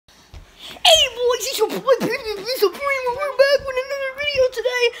disappointed. We're back with another video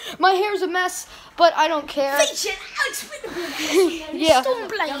today. My hair's a mess, but I don't care. Alex Whitman. Yeah.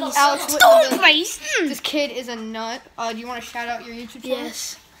 Stoneblaze. Alex Whitman. Stoneblaze. This kid is a nut. Do you want to shout out your YouTube channel?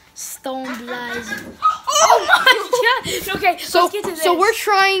 Yes. Stoneblaze. Oh my god. Okay, let's get to this. So we're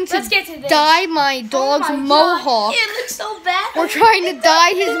trying to dye my dog's mohawk. It looks so bad. We're trying to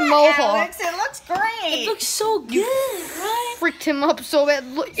dye his mohawk. Alex, it looks great. It looks so good, right? Freaked him up so bad.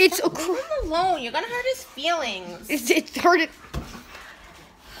 It's a Leave him alone. You're gonna hurt his feelings. It's hurt it.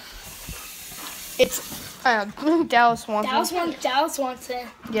 It's Dallas wants Dallas wants it.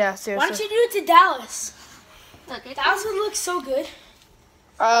 Yeah, seriously. Why don't you do it to Dallas? Look, Dallas would look so good.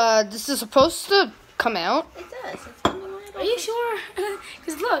 This is supposed to come out. It does. It's coming right Are you sure?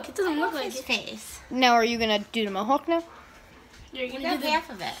 Because look, it doesn't look like his it. face. Now, are you gonna do the mohawk now? You're You gonna got do the half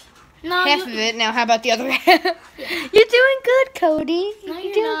of it. no, Half of it. Now, how about the other half? You're doing good, Cody. No, You're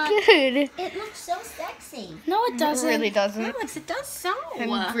you're doing not. good. It looks so sexy. No, it doesn't. It really doesn't. Alex, it does so.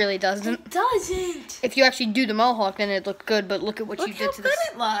 It really doesn't. It doesn't. If you actually do the mohawk, then it look good. But look at what Look you how did to good this.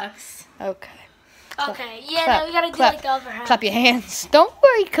 it looks. Okay. Okay, yeah, Clap, now we gotta do clap, like the other half. Clap your hands. Don't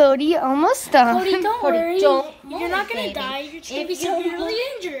worry, Cody. You're almost done. Cody, don't Cody, worry. don't You're not gonna baby. die. You're just gonna be If you severely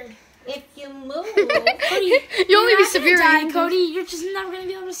injured. If you move, Cody, You'll only be not gonna severely die, injured. Cody, you're just never gonna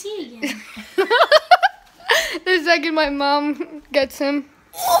be able to see again. The second my mom gets him.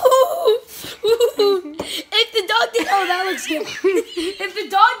 If the dog did, oh, that looks good. If the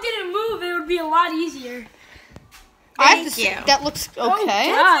dog didn't move, it would be a lot easier. I have to Thank you. say, that looks okay.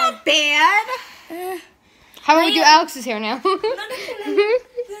 God. not bad. How about we do Alex's hair now?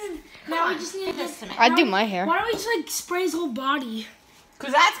 Now we just need This this. one. I'd do my hair. Why don't we just like spray his whole body?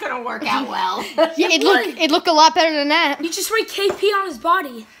 Because that's gonna work out well. Yeah, it look a lot better than that. You just spray KP on his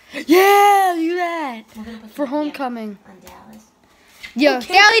body. Yeah, do that We're gonna put for some here homecoming. on Dallas. Yeah,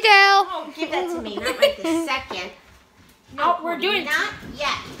 Okay. Dally Dal. Oh, give that to me. Not right this second. Oh, we're doing. Not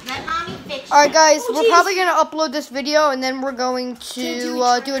yet. Let mommy fix All right, guys, Oh, we're geez. probably gonna upload this video, and then we're going to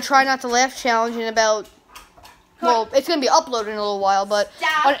do a try not to laugh challenge in about. Well, it's gonna be uploaded in a little while, but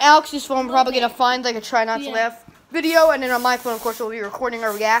on Alex's phone, we're probably gonna find like a try not to Yeah. laugh video, and then on my phone, of course, we'll be recording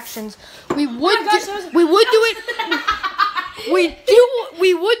our reactions. We would my gosh, do, that was- we would do it.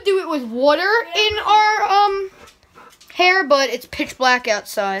 We would do it with water in our hair, but it's pitch black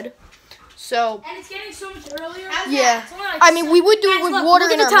outside. So And it's getting so much earlier. yeah, It's only like I mean we would do it Guys, with look, water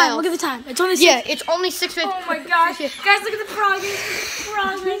look in at our the time. mouth. Look at the time. It's only Yeah, 6. it's only 6:50. Oh my gosh. Guys, look at the progress. Look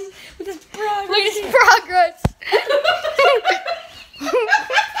at this progress. Look at this progress. Can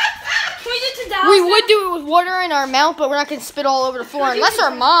we do it to Dallas? We now? would do it with water in our mouth, but we're not gonna spit all over the floor unless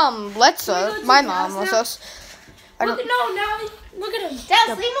our mom lets Can we us. go to My Dallas mom lets now? us. I Look don't. at now. Look at him.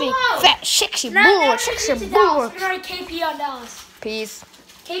 Dallas, leave him Big alone. fat sexy Now boy, we're sexy gonna do it to Dallas. boy. We're gonna write KP on Dallas. Peace.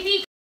 KP.